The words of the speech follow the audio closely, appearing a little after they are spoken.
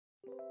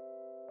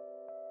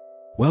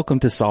Welcome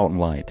to Salt and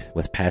Light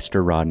with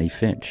Pastor Rodney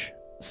Finch.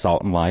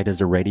 Salt and Light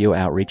is a radio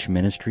outreach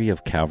ministry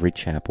of Calvary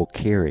Chapel,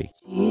 Cary.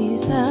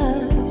 Jesus,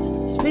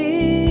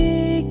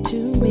 speak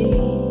to me.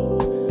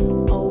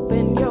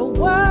 Open your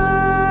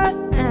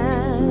word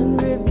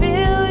and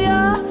reveal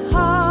your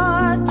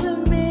heart to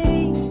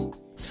me.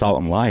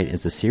 Salt and Light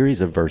is a series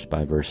of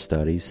verse-by-verse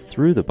studies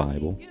through the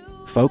Bible,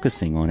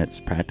 focusing on its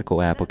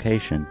practical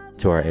application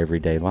to our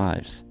everyday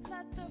lives.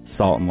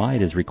 Salt and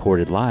Light is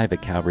recorded live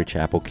at Calvary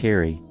Chapel,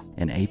 Cary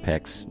in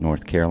Apex,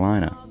 North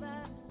Carolina.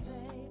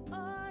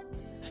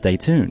 Stay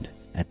tuned.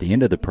 At the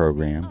end of the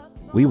program,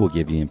 we will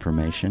give you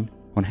information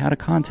on how to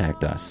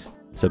contact us,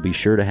 so be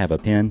sure to have a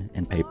pen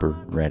and paper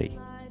ready.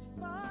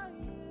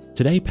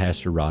 Today,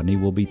 Pastor Rodney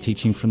will be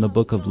teaching from the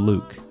book of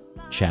Luke,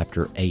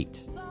 chapter 8.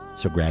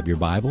 So grab your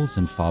Bibles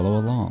and follow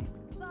along.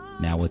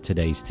 Now with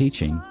today's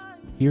teaching,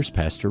 here's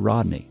Pastor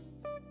Rodney.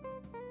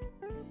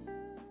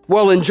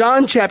 Well, in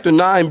John chapter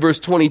 9, verse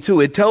 22,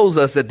 it tells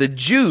us that the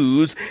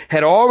Jews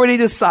had already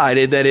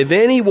decided that if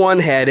anyone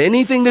had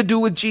anything to do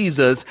with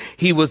Jesus,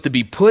 he was to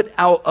be put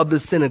out of the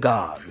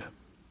synagogue.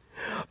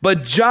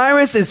 But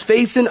Jairus is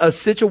facing a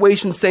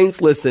situation, saints,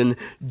 listen,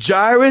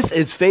 Jairus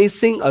is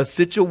facing a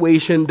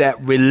situation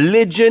that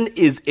religion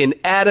is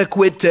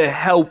inadequate to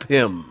help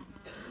him.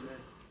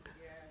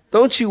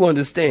 Don't you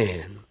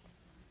understand?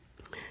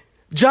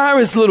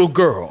 Jairus' little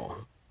girl,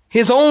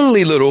 his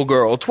only little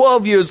girl,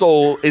 12 years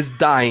old, is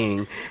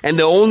dying, and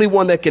the only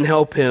one that can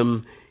help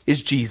him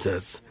is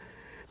Jesus.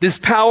 This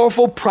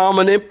powerful,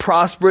 prominent,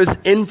 prosperous,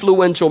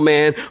 influential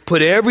man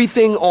put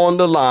everything on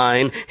the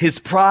line, his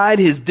pride,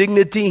 his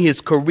dignity, his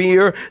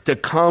career, to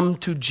come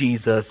to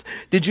Jesus.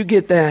 Did you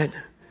get that?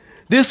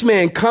 This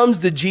man comes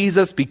to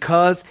Jesus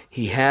because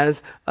he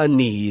has a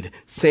need.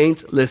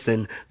 Saints,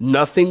 listen,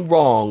 nothing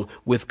wrong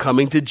with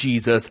coming to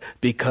Jesus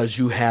because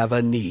you have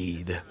a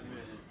need.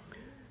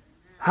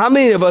 How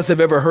many of us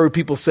have ever heard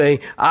people say,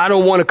 I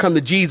don't want to come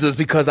to Jesus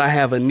because I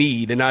have a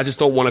need, and I just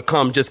don't want to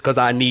come just because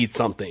I need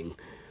something?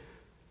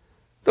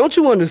 Don't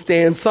you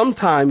understand?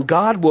 Sometime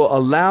God will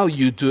allow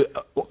you to,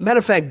 matter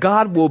of fact,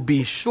 God will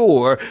be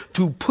sure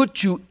to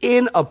put you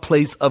in a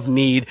place of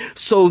need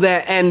so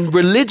that, and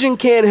religion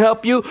can't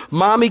help you,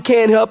 mommy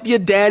can't help you,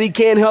 daddy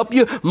can't help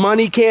you,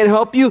 money can't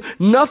help you,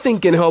 nothing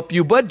can help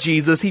you but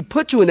Jesus. He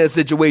put you in that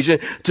situation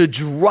to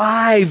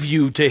drive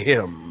you to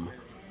him.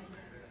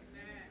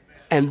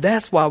 And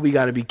that's why we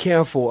got to be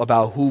careful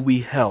about who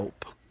we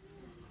help.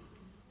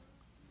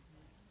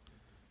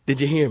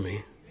 Did you hear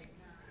me?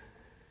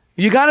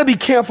 You got to be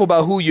careful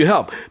about who you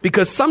help,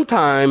 because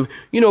sometimes,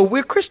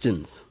 we're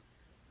Christians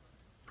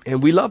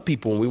and we love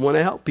people and we want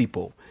to help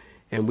people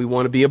and we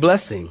want to be a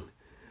blessing.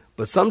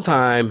 But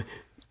sometimes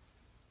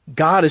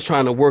God is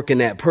trying to work in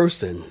that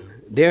person.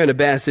 They're in a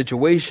bad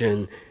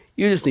situation.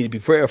 You just need to be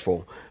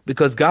prayerful,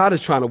 because God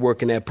is trying to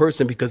work in that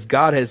person, because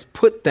God has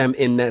put them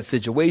in that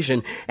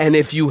situation. And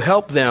if you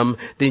help them,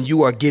 then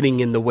you are getting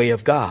in the way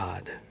of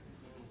God.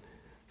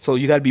 So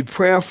you got to be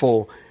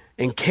prayerful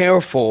and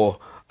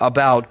careful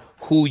about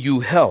who you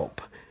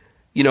help.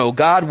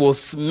 God will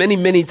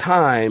many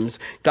times,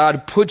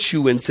 God puts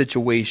you in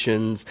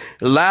situations,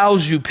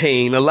 allows you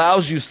pain,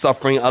 allows you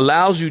suffering,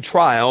 allows you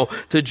trial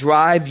to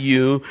drive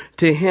you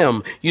to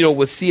him.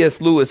 With C.S.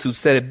 Lewis, who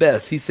said it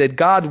best, he said,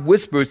 God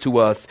whispers to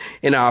us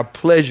in our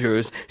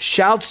pleasures,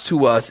 shouts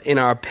to us in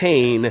our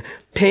pain.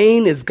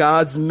 Pain is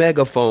God's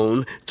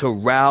megaphone to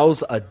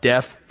rouse a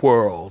deaf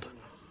world.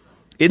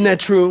 Isn't that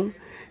true?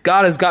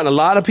 God has gotten a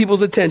lot of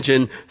people's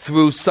attention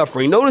through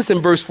suffering. Notice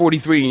in verse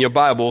 43 in your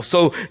Bible.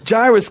 So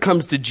Jairus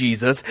comes to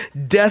Jesus,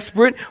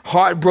 desperate,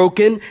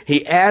 heartbroken.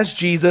 He asks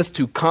Jesus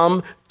to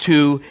come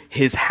to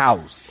his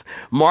house.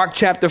 Mark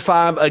chapter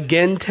 5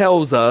 again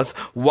tells us,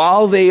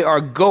 while they are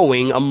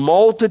going, a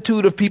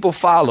multitude of people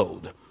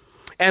followed,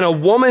 and a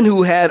woman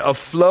who had a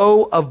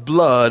flow of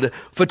blood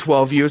for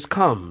 12 years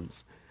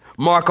comes.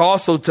 Mark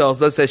also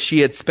tells us that she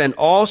had spent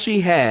all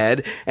she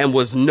had and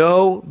was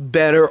no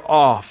better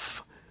off,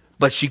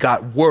 but she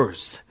got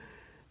worse.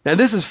 Now,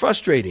 this is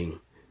frustrating,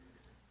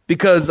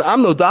 because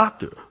I'm no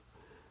doctor,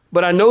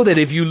 but I know that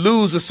if you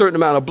lose a certain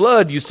amount of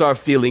blood, you start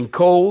feeling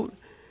cold,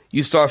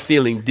 you start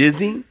feeling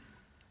dizzy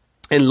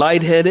and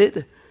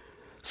lightheaded.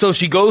 So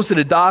she goes to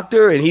the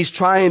doctor, and he's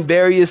trying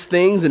various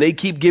things, and they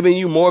keep giving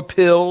you more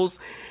pills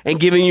and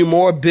giving you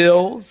more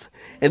bills,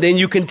 and then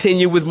you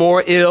continue with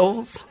more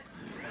ills.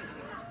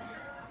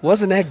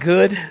 Wasn't that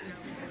good?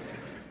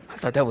 I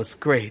thought that was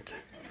great.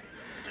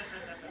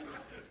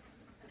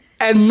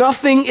 And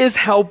nothing is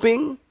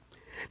helping.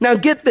 Now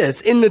get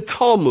this, in the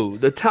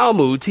Talmud,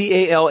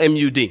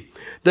 T-A-L-M-U-D,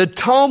 the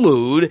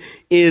Talmud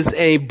is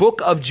a book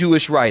of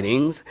Jewish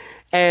writings,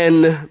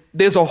 and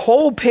there's a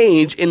whole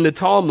page in the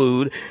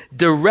Talmud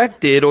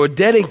directed or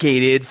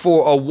dedicated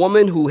for a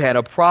woman who had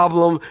a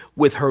problem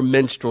with her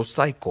menstrual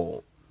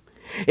cycle.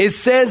 It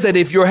says that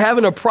if you're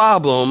having a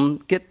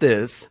problem, get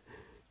this,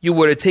 you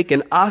were to take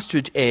an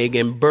ostrich egg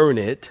and burn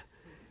it,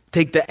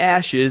 take the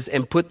ashes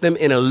and put them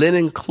in a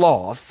linen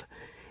cloth,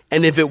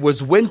 and if it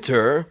was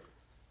winter,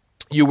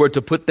 you were to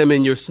put them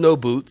in your snow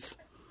boots.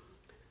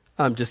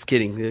 I'm just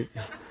kidding.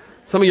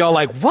 Some of y'all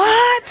like,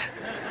 what?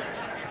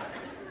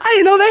 I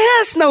didn't know they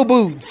had snow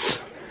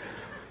boots.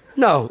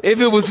 No,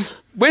 if it was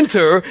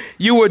winter,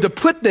 you were to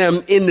put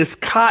them in this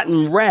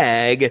cotton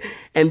rag,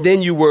 and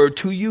then you were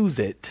to use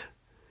it.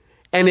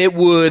 And it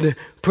would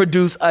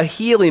produce a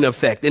healing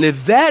effect. And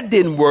if that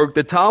didn't work,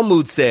 the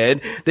Talmud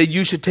said that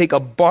you should take a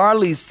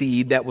barley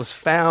seed that was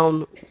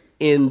found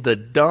in the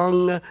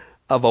dung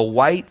of a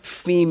white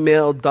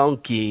female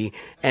donkey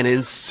and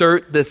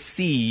insert the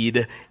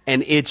seed,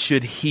 and it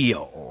should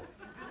heal.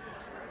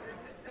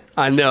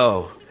 I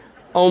know.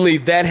 Only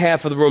that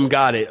half of the room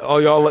got it. Oh,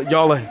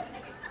 y'all are...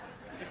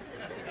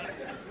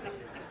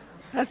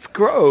 That's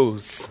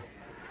gross.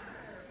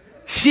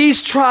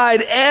 She's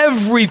tried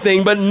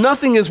everything, but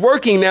nothing is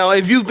working. Now,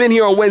 if you've been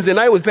here on Wednesday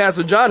night with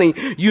Pastor Johnny,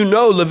 you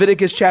know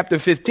Leviticus chapter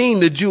 15,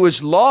 the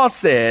Jewish law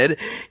said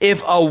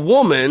if a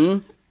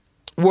woman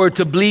were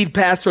to bleed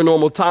past her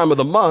normal time of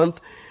the month,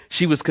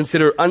 she was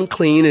considered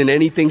unclean, and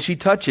anything she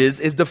touches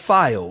is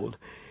defiled.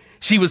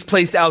 She was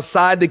placed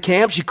outside the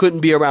camp. She couldn't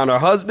be around her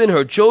husband,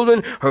 her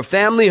children, her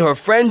family, her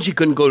friends. She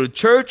couldn't go to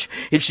church.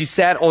 If she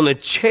sat on a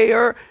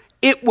chair,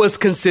 it was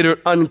considered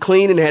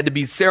unclean and had to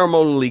be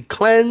ceremonially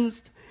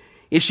cleansed.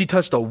 If she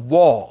touched a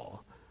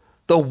wall,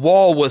 the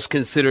wall was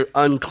considered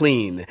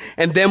unclean.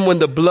 And then when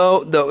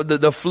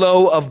the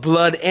flow of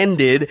blood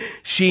ended,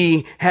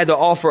 she had to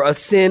offer a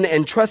sin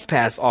and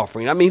trespass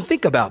offering. I mean,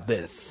 think about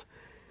this.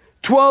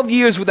 12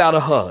 years without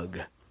a hug.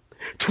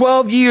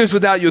 12 years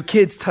without your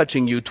kids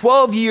touching you.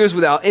 12 years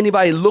without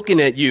anybody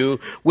looking at you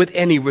with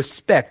any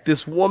respect.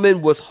 This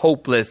woman was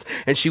hopeless,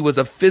 and she was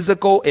a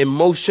physical,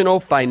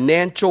 emotional,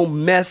 financial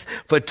mess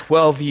for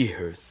 12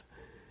 years.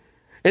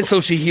 And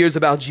so she hears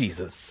about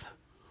Jesus.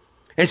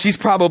 And she's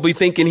probably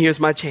thinking, here's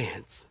my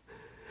chance.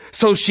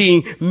 So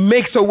she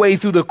makes her way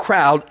through the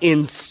crowd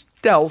in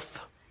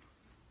stealth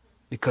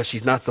because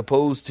she's not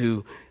supposed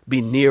to be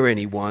near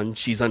anyone.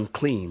 She's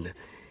unclean.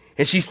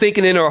 And she's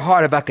thinking in her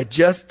heart, if I could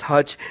just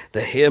touch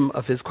the hem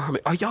of his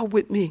garment. Are y'all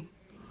with me?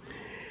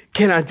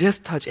 Can I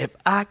just touch? If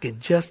I could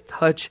just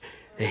touch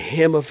the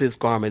hem of his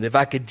garment, if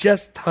I could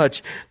just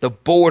touch the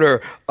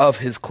border of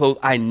his clothes,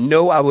 I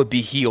know I would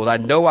be healed. I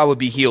know I would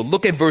be healed.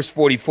 Look at verse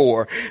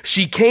 44.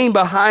 She came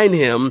behind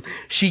him.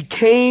 She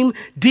came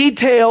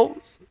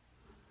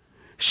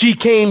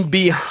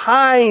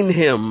behind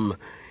him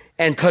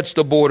and touched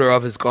the border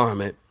of his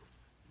garment.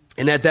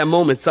 And at that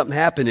moment, something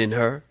happened in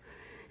her,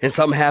 and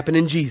something happened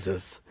in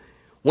Jesus.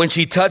 When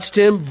she touched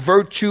him,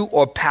 virtue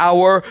or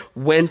power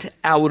went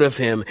out of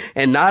him.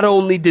 And not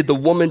only did the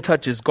woman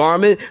touch his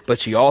garment, but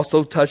she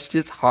also touched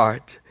his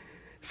heart.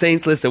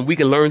 Saints, listen, we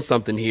can learn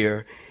something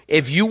here.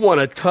 If you want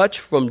to touch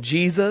from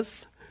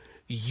Jesus,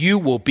 you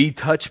will be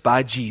touched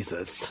by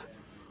Jesus.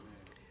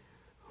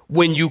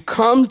 When you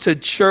come to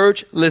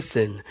church,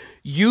 listen,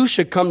 you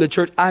should come to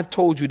church. I've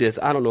told you this,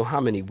 I don't know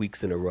how many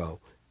weeks in a row.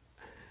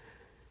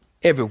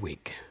 Every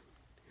week.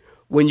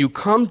 When you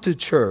come to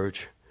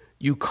church,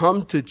 you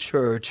come to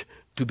church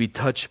to be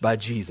touched by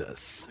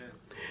Jesus.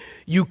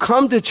 You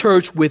come to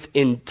church with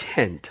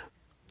intent.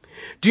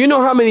 Do you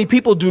know how many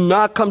people do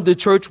not come to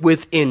church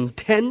with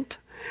intent?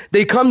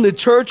 They come to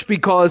church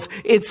because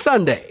it's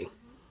Sunday,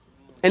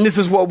 and this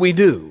is what we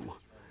do.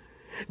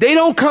 They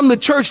don't come to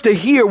church to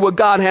hear what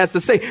God has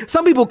to say.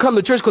 Some people come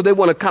to church because they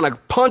want to kind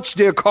of punch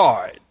their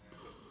card.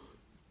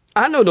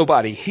 I know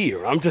nobody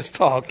here. I'm just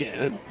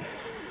talking.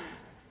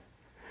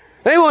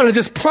 They want to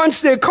just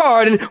punch their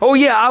card and, oh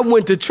yeah, I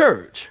went to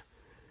church.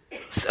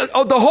 So,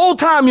 the whole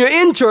time you're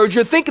in church,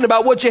 you're thinking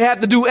about what you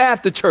have to do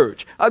after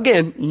church.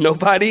 Again,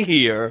 nobody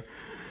here.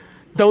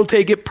 Don't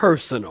take it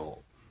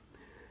personal.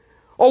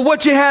 Or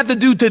what you have to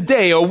do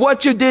today, or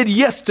what you did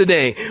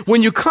yesterday.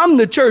 When you come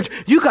to church,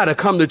 you got to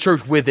come to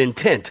church with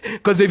intent.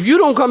 Because if you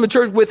don't come to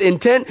church with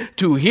intent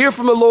to hear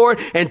from the Lord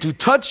and to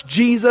touch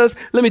Jesus,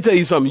 let me tell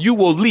you something, you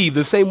will leave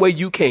the same way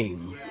you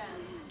came.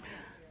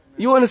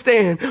 You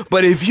understand?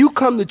 But if you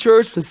come to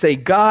church and say,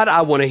 God,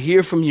 I want to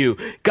hear from you.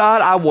 God,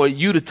 I want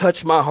you to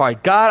touch my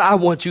heart. God, I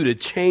want you to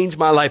change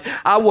my life.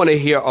 I want to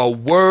hear a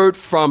word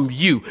from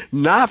you,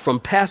 not from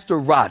Pastor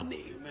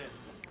Rodney.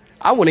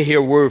 I want to hear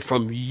a word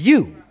from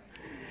you.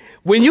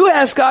 When you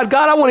ask God,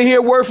 I want to hear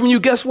a word from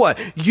you, guess what?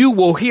 You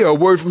will hear a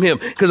word from him.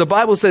 Because the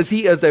Bible says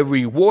he is a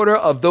rewarder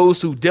of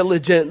those who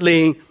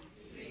diligently.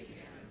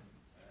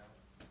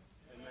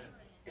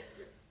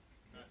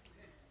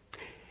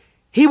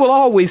 He will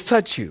always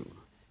touch you.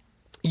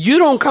 You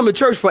don't come to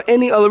church for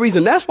any other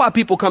reason. That's why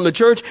people come to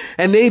church,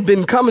 and they've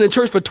been coming to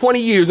church for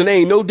 20 years, and they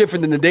ain't no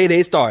different than the day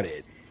they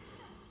started.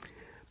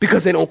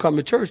 Because they don't come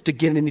to church to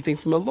get anything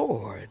from the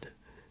Lord.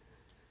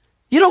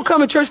 You don't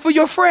come to church for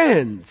your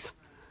friends.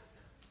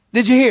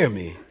 Did you hear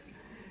me?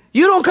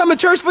 You don't come to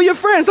church for your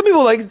friends. Some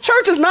people are like,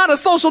 church is not a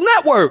social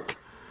network.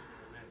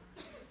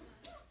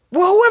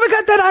 Well, whoever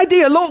got that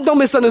idea, don't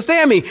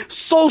misunderstand me.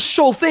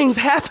 Social things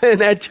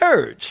happen at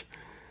church.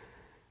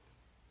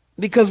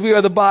 Because we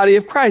are the body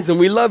of Christ and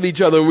we love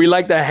each other and we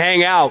like to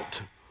hang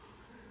out.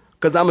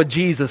 Because I'm a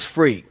Jesus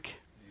freak.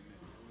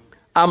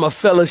 I'm a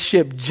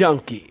fellowship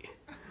junkie.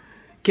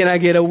 Can I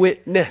get a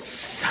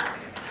witness?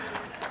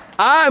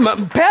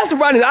 Pastor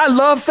Rodney, I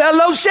love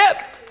fellowship.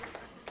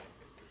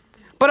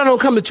 But I don't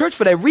come to church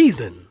for that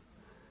reason.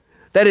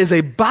 That is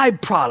a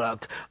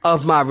byproduct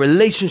of my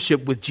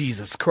relationship with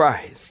Jesus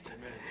Christ.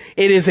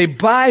 It is a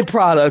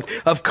byproduct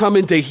of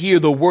coming to hear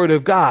the word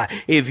of God.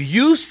 If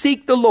you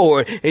seek the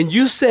Lord and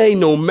you say,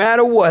 no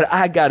matter what,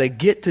 I got to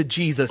get to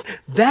Jesus,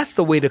 that's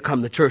the way to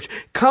come to church.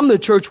 Come to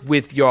church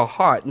with your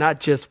heart, not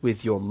just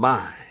with your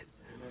mind.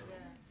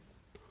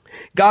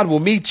 God will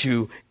meet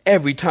you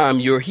every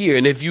time you're here.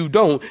 And if you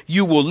don't,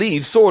 you will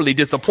leave sorely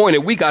disappointed.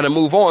 We got to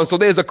move on. So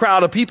there's a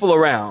crowd of people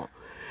around.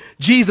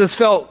 Jesus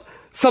felt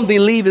something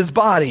leave his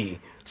body.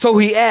 So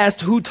he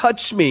asked, who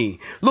touched me?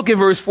 Look at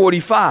verse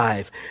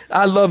 45.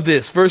 I love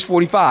this. Verse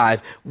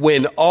 45.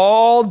 When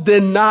all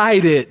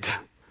denied it,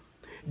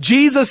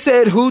 Jesus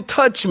said, who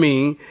touched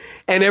me?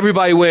 And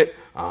everybody went,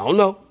 I don't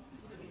know.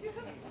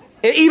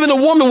 And even the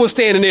woman was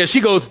standing there. She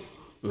goes,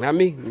 not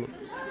me.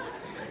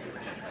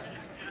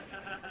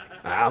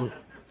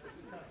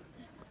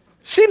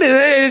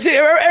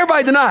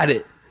 Everybody denied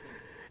it.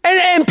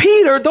 And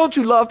Peter, don't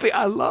you love Peter?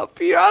 I love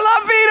Peter. I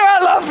love Peter. I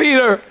love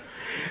Peter.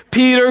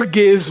 Peter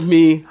gives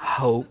me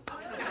hope.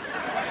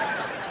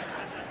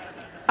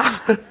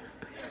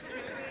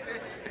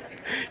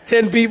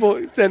 10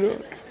 people.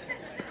 10.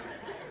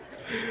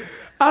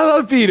 I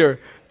love Peter.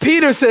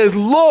 Peter says,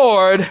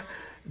 Lord,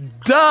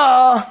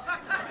 duh.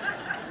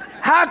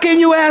 How can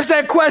you ask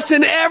that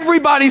question?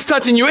 Everybody's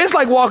touching you. It's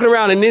like walking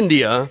around in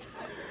India.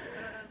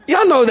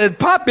 Y'all know that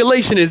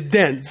population is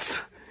dense.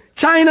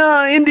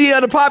 China, India,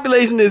 the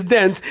population is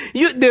dense.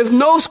 There's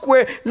no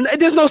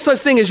such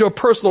thing as your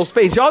personal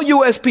space. Y'all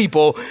U.S.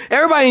 people,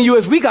 everybody in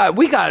U.S., we got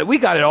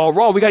it all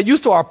wrong. We got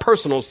used to our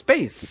personal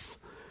space.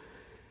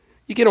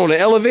 You get on the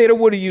elevator,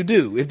 what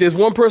do? If there's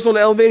one person on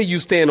the elevator, you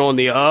stand on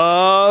the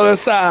other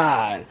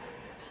side.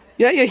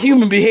 Yeah,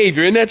 human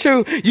behavior. Isn't that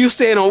true? You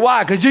stand on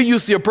why? Because you're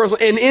used to your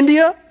personal. In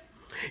India,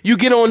 you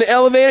get on the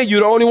elevator, you're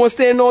the only one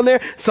standing on there.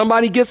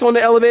 Somebody gets on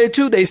the elevator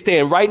too, they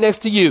stand right next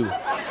to you.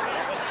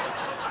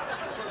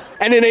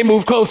 And then they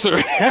move closer.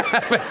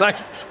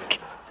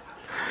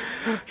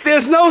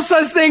 There's no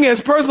such thing as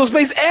personal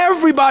space.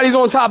 Everybody's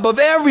on top of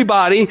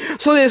everybody.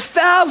 So there's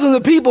thousands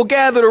of people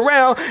gathered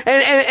around.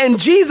 And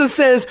Jesus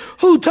says,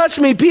 who touched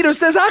me? Peter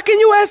says, how can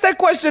you ask that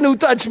question, who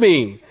touched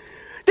me?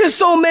 There's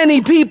so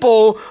many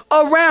people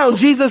around.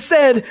 Jesus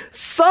said,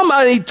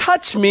 somebody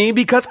touched me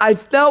because I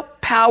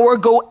felt power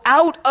go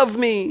out of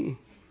me.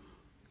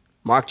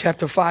 Mark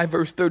chapter 5,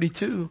 verse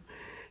 32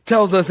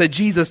 tells us that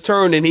Jesus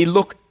turned and he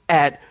looked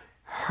at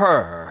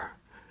her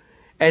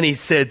and he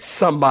said,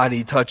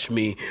 somebody touched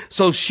me.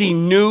 So she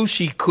knew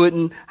she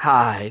couldn't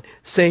hide.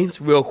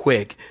 Saints, real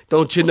quick,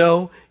 don't you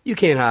know? You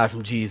can't hide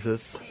from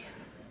Jesus.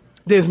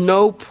 There's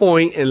no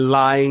point in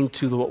lying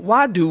to the Lord.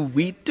 Why do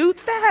we do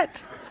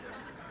that?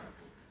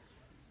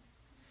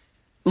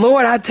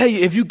 Lord, I tell you,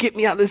 if you get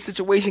me out of this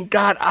situation,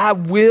 God,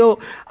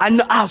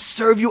 I'll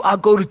serve you. I'll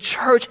go to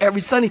church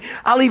every Sunday.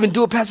 I'll even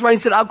do it. Pastor Ryan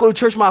said, I'll go to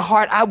church in my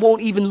heart. I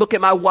won't even look at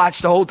my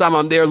watch the whole time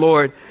I'm there,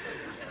 Lord.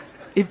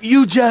 If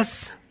you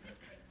just,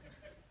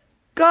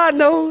 God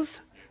knows.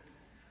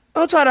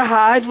 Don't try to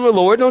hide from the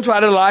Lord. Don't try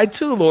to lie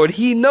to the Lord.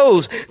 He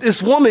knows.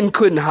 This woman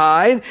couldn't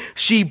hide.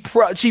 She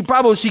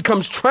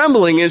comes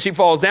trembling and she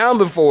falls down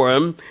before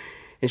him.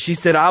 And she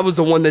said, I was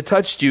the one that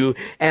touched you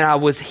and I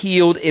was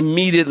healed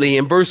immediately.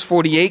 In verse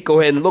 48, go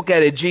ahead and look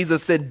at it.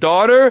 Jesus said,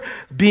 daughter,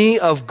 be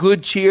of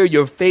good cheer.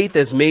 Your faith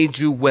has made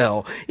you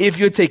well. If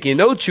you're taking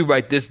notes, you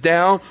write this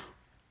down.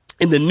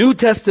 In the New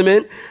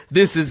Testament,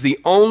 this is the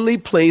only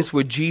place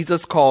where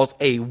Jesus calls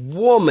a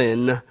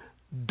woman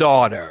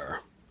daughter.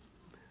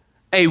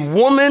 A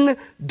woman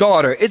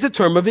daughter. It's a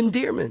term of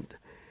endearment.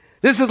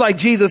 This is like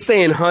Jesus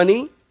saying,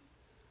 honey,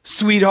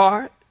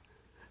 sweetheart,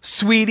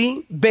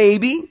 sweetie,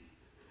 baby.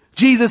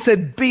 Jesus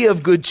said, be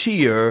of good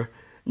cheer,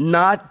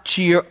 not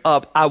cheer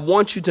up. I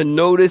want you to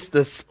notice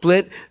the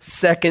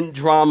split-second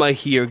drama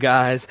here,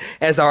 guys,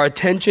 as our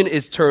attention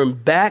is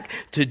turned back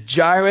to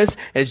Jairus,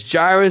 as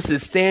Jairus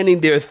is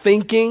standing there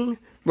thinking.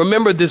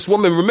 Remember this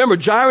woman. Remember,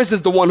 Jairus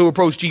is the one who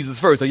approached Jesus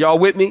first. Are y'all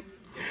with me?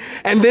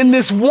 And then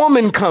this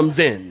woman comes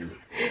in,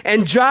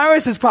 and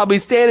Jairus is probably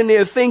standing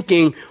there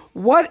thinking,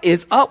 what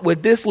is up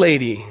with this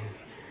lady?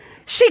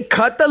 She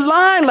cut the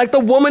line like the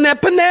woman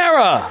at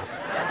Panera.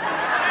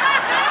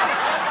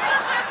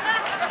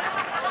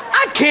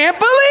 I can't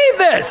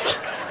believe this.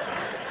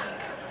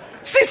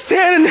 She's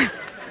standing.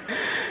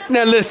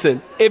 Now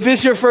listen, if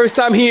it's your first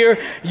time here,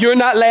 you're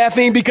not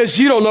laughing because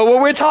you don't know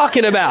what we're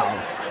talking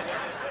about.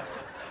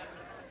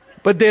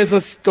 But there's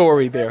a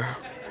story there.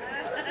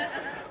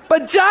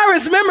 But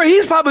Jairus, remember,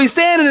 he's probably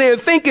standing there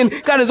thinking,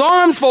 got his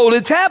arms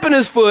folded, tapping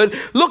his foot,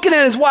 looking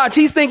at his watch.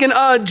 He's thinking,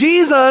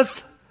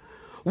 Jesus,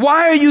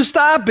 why are you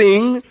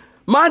stopping?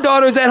 My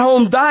daughter's at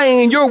home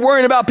dying and you're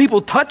worrying about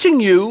people touching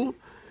you.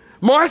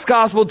 Mark's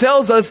gospel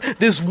tells us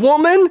this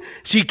woman,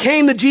 she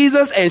came to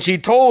Jesus and she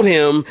told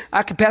him,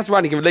 Pastor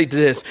Rodney can relate to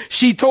this.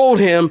 She told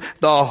him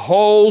the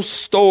whole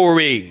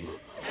story.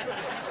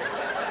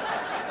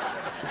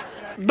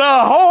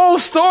 The whole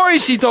story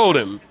she told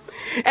him.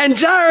 And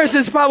Jairus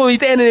is probably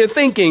standing there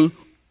thinking,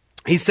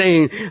 He's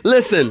saying,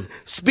 listen,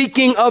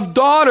 speaking of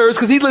daughters,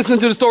 because he's listening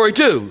to the story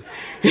too.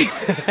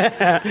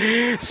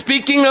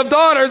 Speaking of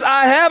daughters,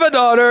 I have a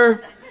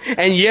daughter.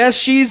 And yes,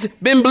 she's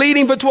been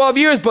bleeding for 12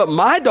 years, but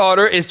my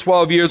daughter is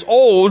 12 years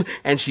old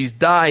and she's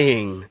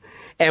dying.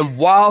 And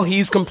while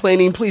he's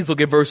complaining, please look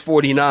at verse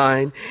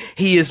 49.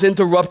 He is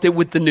interrupted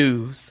with the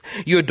news.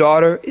 Your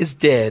daughter is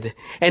dead.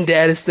 And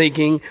dad is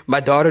thinking,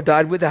 my daughter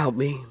died without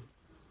me.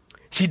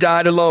 She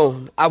died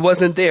alone. I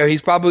wasn't there.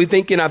 He's probably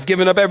thinking, I've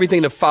given up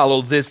everything to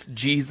follow this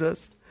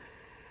Jesus.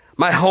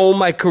 My home,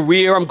 my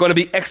career, I'm going to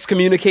be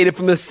excommunicated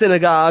from the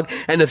synagogue.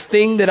 And the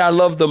thing that I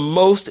love the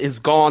most is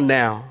gone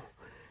now.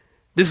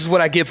 This is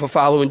what I get for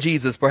following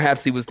Jesus.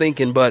 Perhaps he was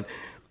thinking, but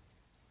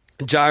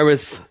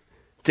Jairus,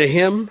 to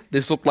him,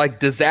 this looked like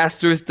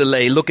disastrous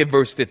delay. Look at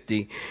verse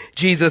 50.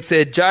 Jesus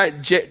said,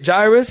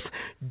 Jairus,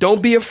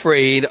 don't be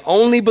afraid.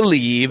 Only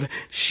believe.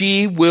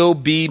 She will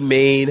be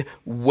made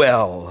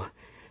well.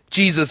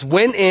 Jesus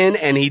went in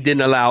and he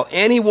didn't allow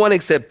anyone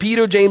except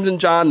Peter, James, and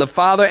John, the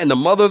father and the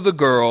mother of the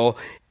girl.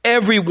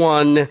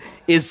 Everyone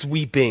is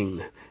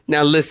weeping.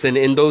 Now listen,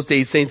 in those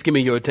days, saints, give me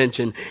your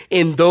attention.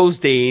 In those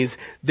days,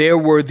 there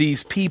were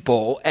these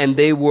people and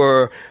they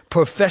were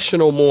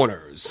professional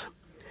mourners.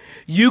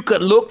 You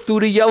could look through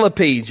the yellow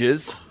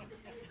pages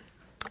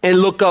and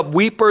look up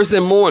weepers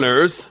and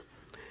mourners,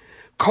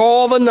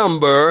 call the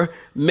number,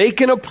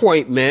 make an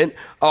appointment.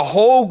 A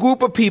whole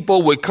group of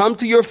people would come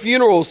to your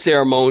funeral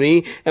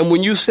ceremony. And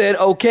when you said,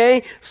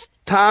 okay,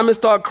 time to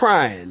start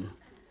crying,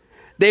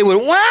 they would,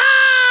 wah,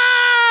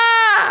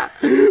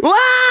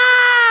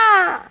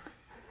 wah.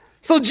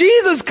 So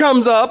Jesus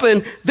comes up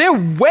and they're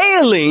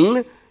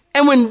wailing.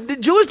 And when the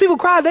Jewish people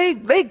cry,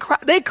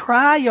 they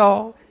cry,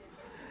 y'all.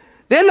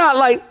 They're not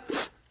like,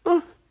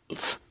 no,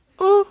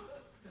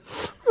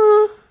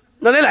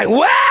 they're like,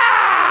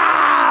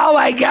 wow, oh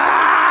my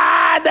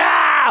God,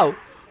 no.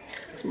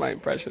 That's my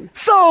impression.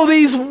 So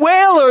these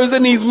wailers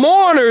and these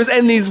mourners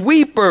and these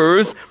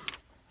weepers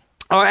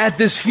are at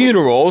this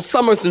funeral.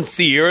 Some are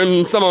sincere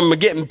and some of them are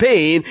getting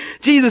paid.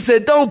 Jesus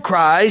said, don't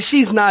cry.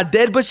 She's not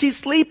dead, but she's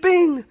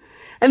sleeping.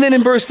 And then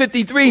in verse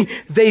 53,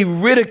 they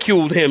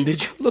ridiculed him.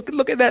 Did you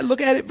look at that?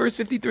 Look at it, verse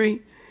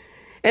 53.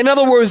 In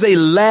other words, they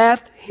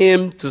laughed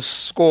him to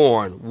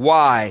scorn.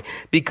 Why?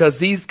 Because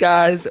these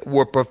guys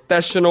were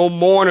professional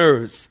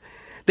mourners.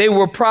 They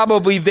were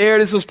probably there.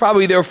 This was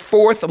probably their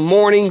fourth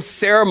mourning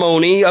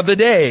ceremony of the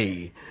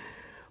day.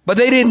 But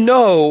they didn't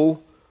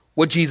know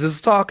what Jesus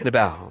was talking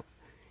about.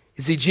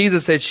 You see,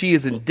 Jesus said she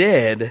isn't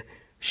dead.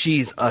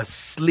 She's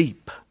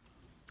asleep.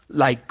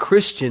 Like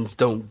Christians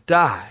don't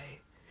die.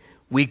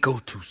 We go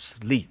to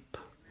sleep.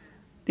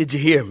 Did you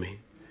hear me?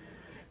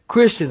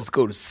 Christians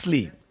go to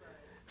sleep.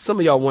 Some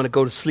of y'all want to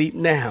go to sleep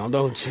now,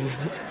 don't you?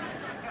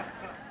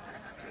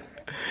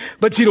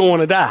 But you don't want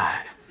to die.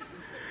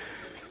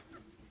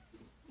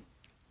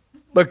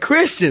 But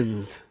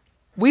Christians,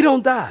 we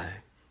don't die.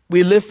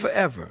 We live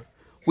forever.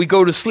 We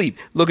go to sleep.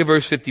 Look at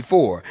verse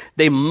 54.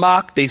 They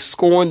mock, they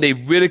scorn, they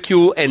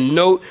ridicule, and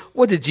note,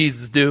 what did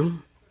Jesus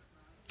do?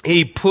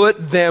 He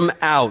put them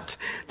out.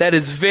 That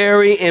is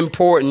very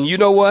important. You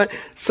know what?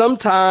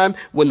 Sometime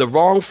when the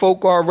wrong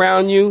folk are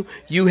around you,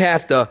 you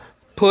have to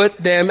put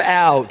them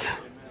out.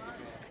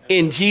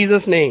 In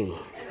Jesus' name.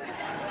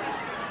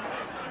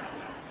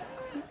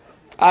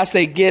 I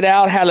say, get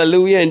out,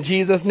 hallelujah, in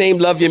Jesus' name,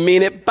 love you,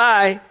 mean it,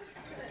 bye.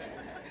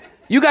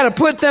 You got to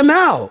put them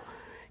out.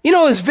 You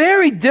know, it's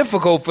very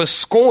difficult for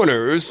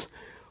scorners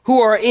who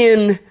are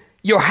in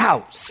your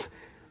house,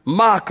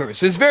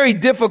 mockers. It's very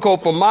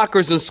difficult for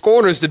mockers and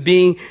scorners to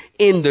be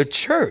in the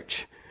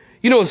church.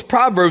 You know, it's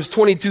Proverbs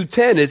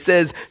 22:10. It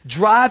says,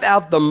 drive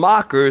out the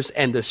mockers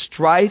and the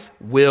strife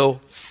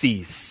will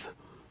cease.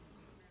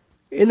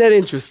 Isn't that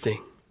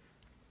interesting?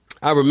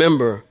 I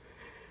remember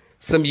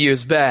some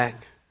years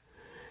back,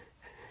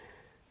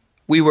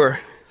 we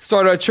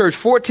started our church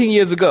 14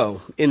 years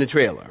ago in the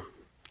trailer.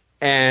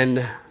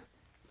 And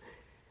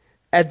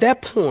at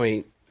that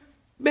point,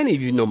 many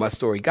of you know my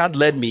story. God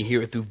led me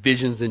here through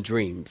visions and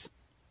dreams.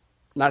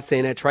 Not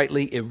saying that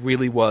tritely, it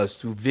really was.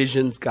 Through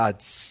visions,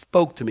 God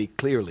spoke to me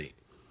clearly.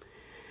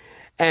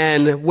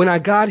 And when I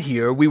got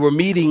here, we were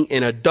meeting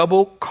in a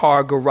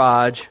double-car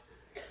garage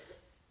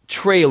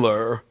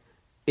trailer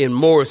in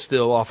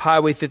Morrisville off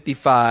Highway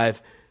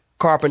 55,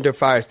 Carpenter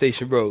Fire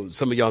Station Road.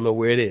 Some of y'all know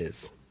where it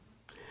is.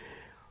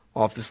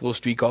 Off this little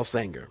street called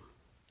Sanger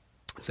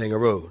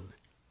Road.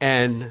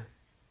 And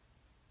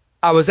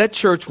I was at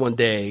church one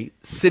day,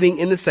 sitting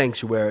in the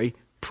sanctuary,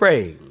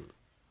 praying.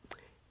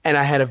 And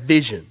I had a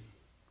vision.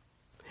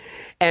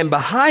 And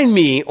behind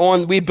me,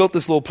 we built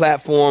this little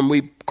platform.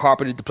 We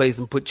carpeted the place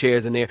and put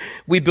chairs in there.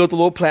 We built a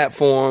little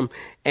platform.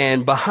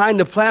 And behind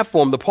the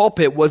platform, the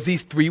pulpit, was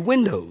these 3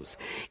 windows.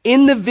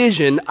 In the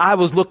vision, I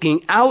was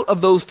looking out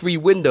of those 3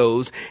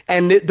 windows,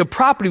 and the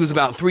property was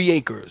about 3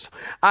 acres.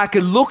 I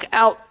could look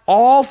out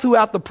all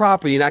throughout the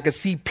property, and I could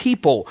see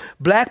people,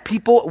 black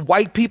people,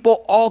 white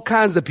people, all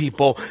kinds of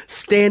people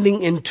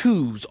standing in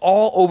twos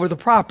all over the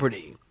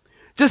property.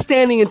 Just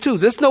standing in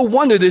twos. It's no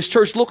wonder this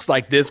church looks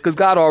like this, because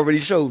God already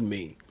showed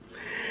me.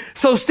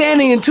 So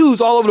standing in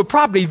twos all over the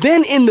property.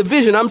 Then in the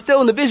vision, I'm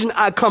still in the vision,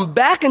 I come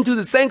back into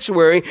the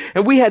sanctuary,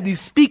 and we had these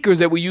speakers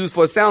that we used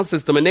for a sound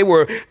system, and they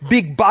were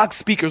big box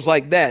speakers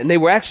like that, and they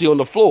were actually on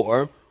the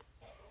floor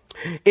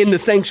in the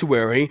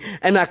sanctuary,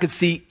 and I could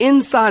see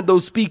inside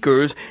those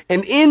speakers,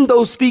 and in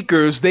those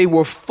speakers, they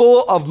were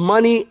full of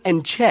money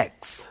and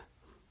checks.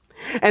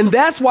 And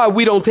that's why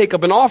we don't take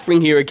up an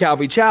offering here at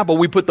Calvary Chapel.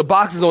 We put the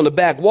boxes on the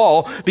back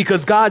wall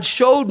because God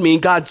showed me,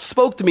 God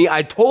spoke to me.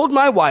 I told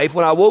my wife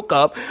when I woke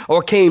up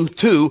or came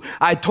to,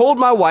 I told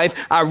my wife,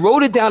 I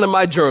wrote it down in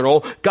my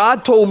journal.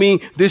 God told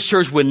me this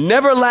church would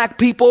never lack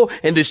people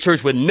and this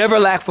church would never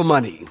lack for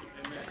money.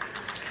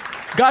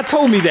 God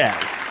told me that.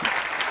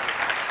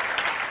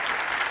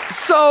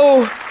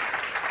 So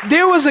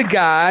there was a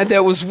guy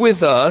that was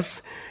with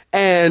us,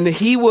 and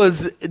he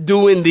was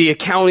doing the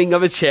accounting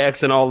of his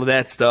checks and all of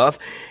that stuff.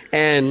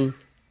 And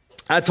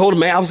I told him,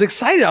 man, I was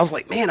excited. I was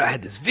like, man, I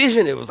had this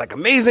vision. It was like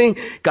amazing.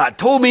 God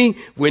told me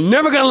we're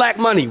never going to lack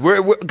money.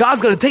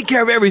 God's going to take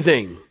care of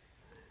everything.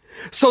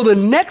 So the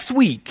next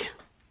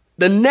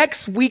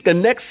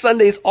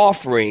Sunday's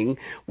offering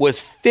was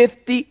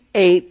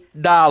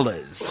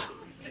 $58.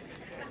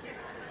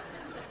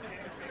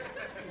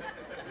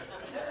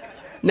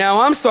 Now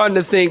I'm starting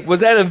to think,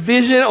 was that a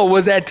vision or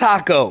was that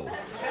taco?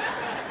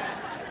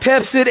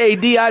 Pepsi,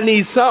 AD, I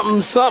need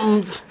something's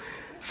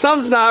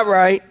not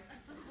right.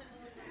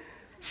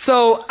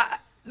 So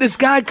this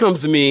guy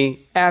comes to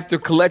me after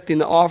collecting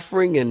the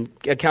offering and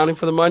accounting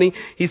for the money.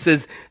 He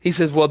says,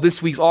 well, this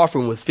week's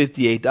offering was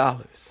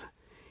 $58.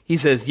 He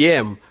says,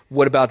 yeah,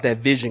 what about that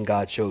vision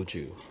God showed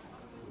you?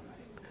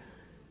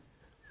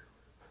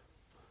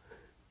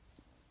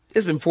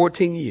 It's been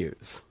 14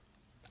 years.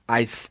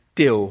 I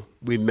still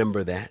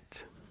remember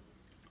that.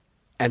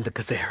 And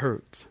because it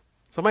hurts.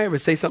 Somebody ever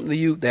say something to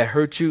you that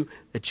hurt you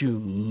that you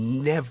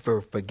never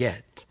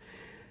forget?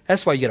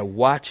 That's why you got to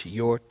watch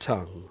your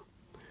tongue.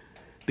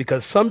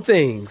 Because some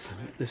things,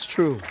 it's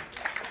true.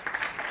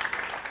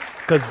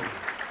 Because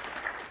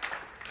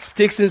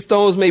sticks and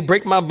stones may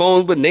break my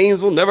bones, but names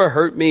will never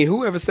hurt me.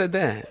 Whoever said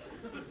that?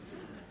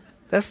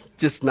 That's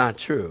just not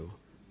true.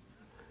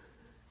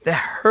 That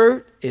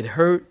hurt, it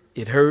hurt,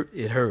 it hurt,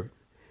 it hurt.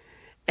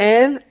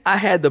 And I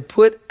had to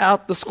put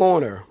out the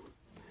scorner.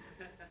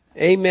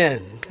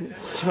 Amen.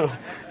 So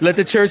let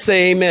the church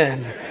say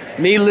amen.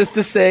 Needless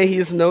to say, he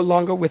is no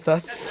longer with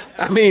us.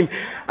 I mean,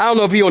 I don't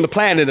know if he's on the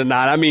planet or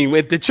not. I mean,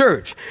 with the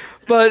church.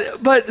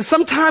 But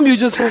sometimes you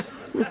just have...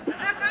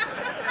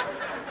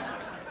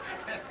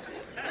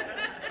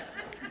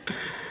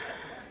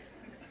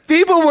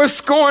 People were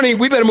scorning.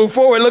 We better move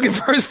forward. Look at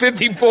verse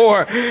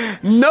 54.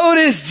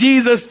 Notice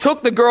Jesus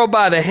took the girl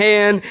by the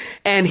hand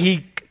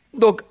and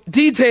look,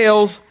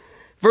 details.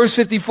 Verse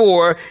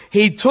 54,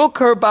 he took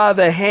her by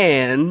the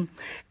hand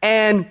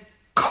and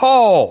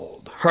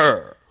called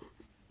her.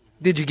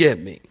 Did you get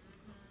me?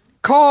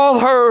 Call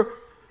her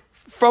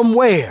from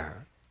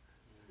where?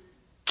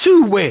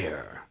 To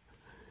where?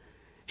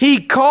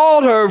 He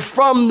called her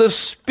from the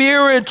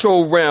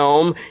spiritual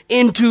realm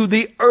into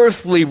the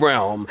earthly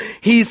realm.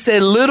 He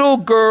said, little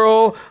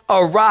girl,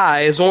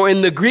 arise, or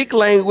in the Greek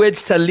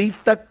language,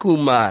 talitha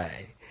kumai,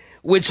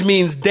 which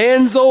means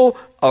damsel,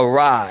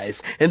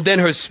 arise. And then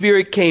her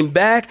spirit came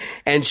back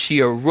and she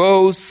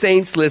arose.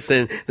 Saints,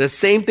 listen, the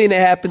same thing that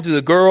happened to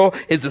the girl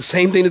is the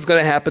same thing that's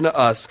going to happen to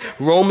us.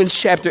 Romans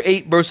chapter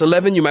 8, verse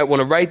 11, you might want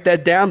to write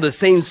that down. The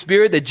same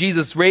spirit that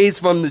Jesus raised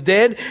from the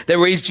dead, that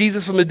raised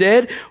Jesus from the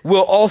dead,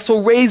 will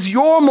also raise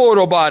your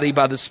mortal body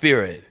by the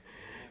Spirit.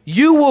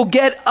 You will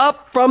get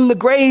up from the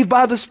grave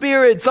by the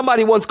Spirit.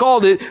 Somebody once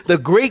called it the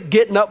great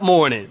getting up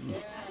morning.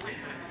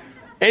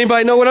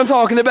 Anybody know what I'm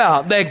talking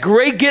about? That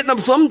great getting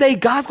up. Someday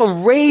God's going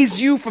to raise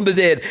you from the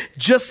dead,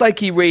 just like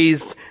he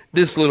raised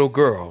this little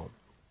girl.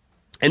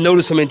 And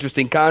notice some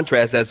interesting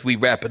contrast as we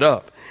wrap it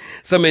up.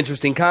 Some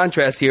interesting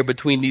contrast here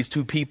between these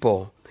two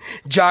people.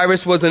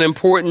 Jairus was an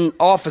important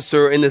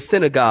officer in the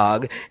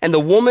synagogue, and the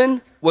woman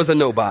was a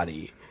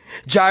nobody.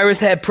 Jairus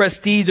had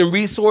prestige and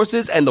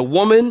resources, and the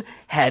woman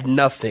had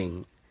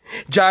nothing.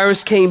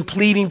 Jairus came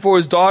pleading for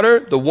his daughter.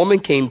 The woman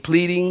came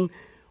pleading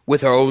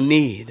with her own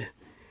need.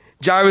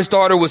 Jairus'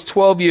 daughter was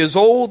 12 years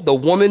old. The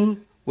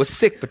woman was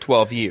sick for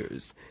 12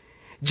 years.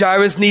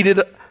 Jairus'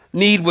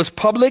 need was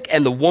public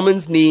and the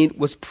woman's need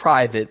was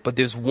private. But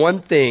there's one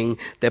thing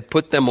that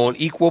put them on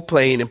equal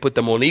plane and put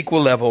them on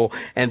equal level,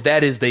 and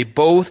that is they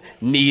both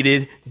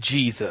needed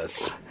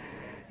Jesus.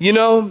 You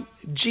know,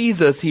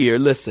 Jesus here,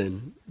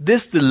 listen,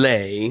 this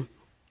delay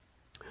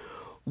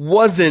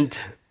wasn't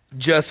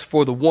just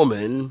for the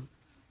woman.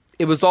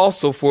 It was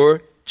also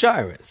for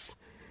Jairus.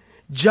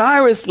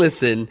 Jairus,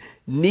 listen,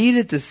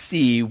 needed to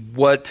see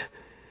what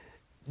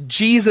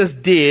Jesus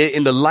did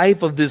in the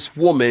life of this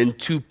woman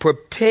to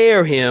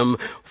prepare him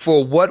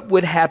for what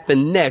would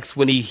happen next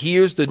when he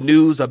hears the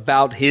news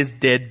about his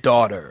dead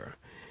daughter.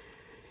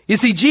 You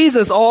see,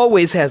 Jesus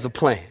always has a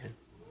plan.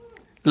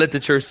 Let the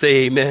church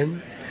say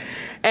amen.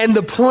 And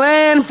the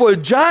plan for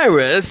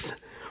Jairus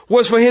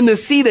was for him to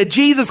see that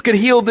Jesus could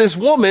heal this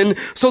woman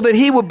so that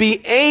he would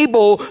be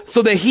able,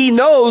 so that he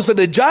knows, so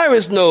that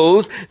Jairus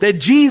knows that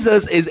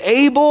Jesus is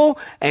able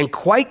and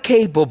quite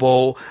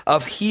capable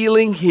of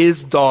healing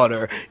his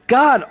daughter.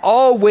 God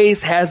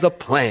always has a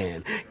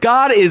plan.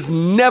 God is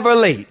never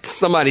late.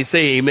 Somebody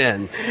say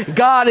amen.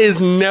 God is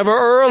never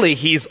early.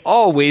 He's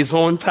always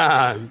on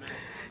time.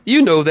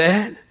 You know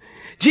that.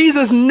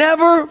 Jesus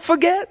never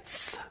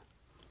forgets.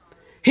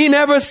 He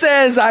never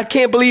says, I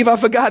can't believe I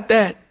forgot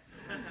that.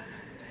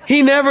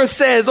 He never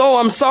says, oh,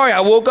 I'm sorry, I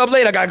woke up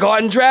late. I got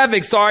caught in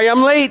traffic. Sorry,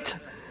 I'm late.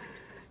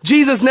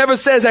 Jesus never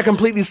says, I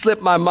completely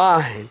slipped my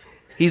mind.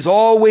 He's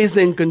always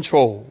in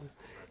control.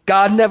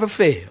 God never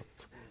fails.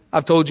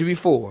 I've told you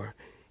before,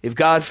 if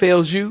God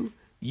fails you,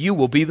 you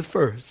will be the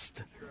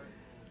first.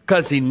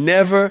 Because he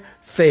never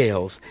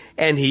fails.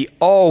 And he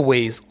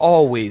always,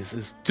 always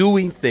is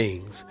doing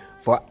things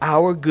for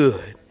our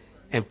good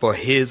and for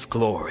his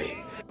glory.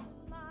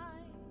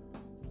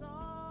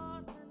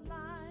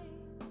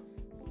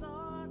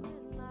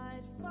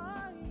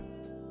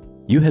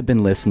 You have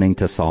been listening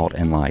to Salt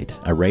and Light,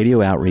 a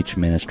radio outreach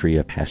ministry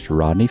of Pastor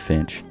Rodney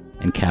Finch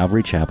and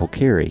Calvary Chapel,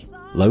 Cary,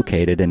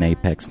 located in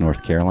Apex,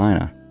 North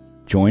Carolina.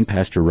 Join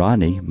Pastor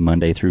Rodney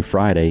Monday through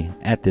Friday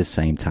at this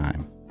same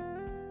time.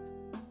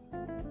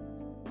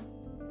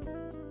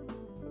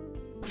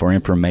 For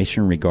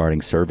information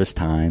regarding service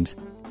times,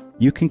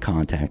 you can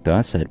contact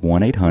us at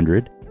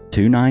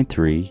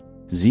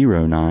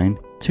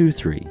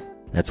 1-800-293-0923.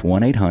 That's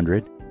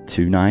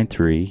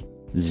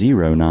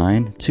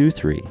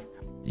 1-800-293-0923.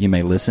 You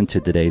may listen to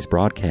today's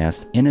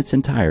broadcast in its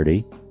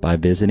entirety by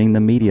visiting the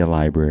media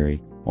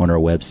library on our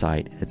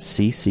website at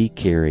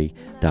cccary.org.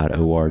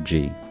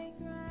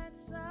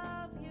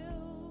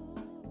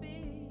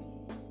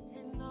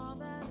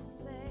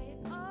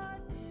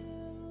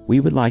 We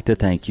would like to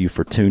thank you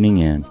for tuning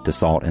in to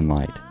Salt and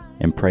Light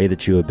and pray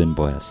that you have been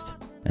blessed.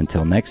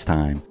 Until next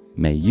time,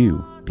 may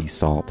you be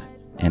salt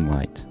and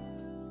light.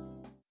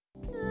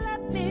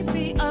 Let me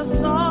be a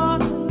salt.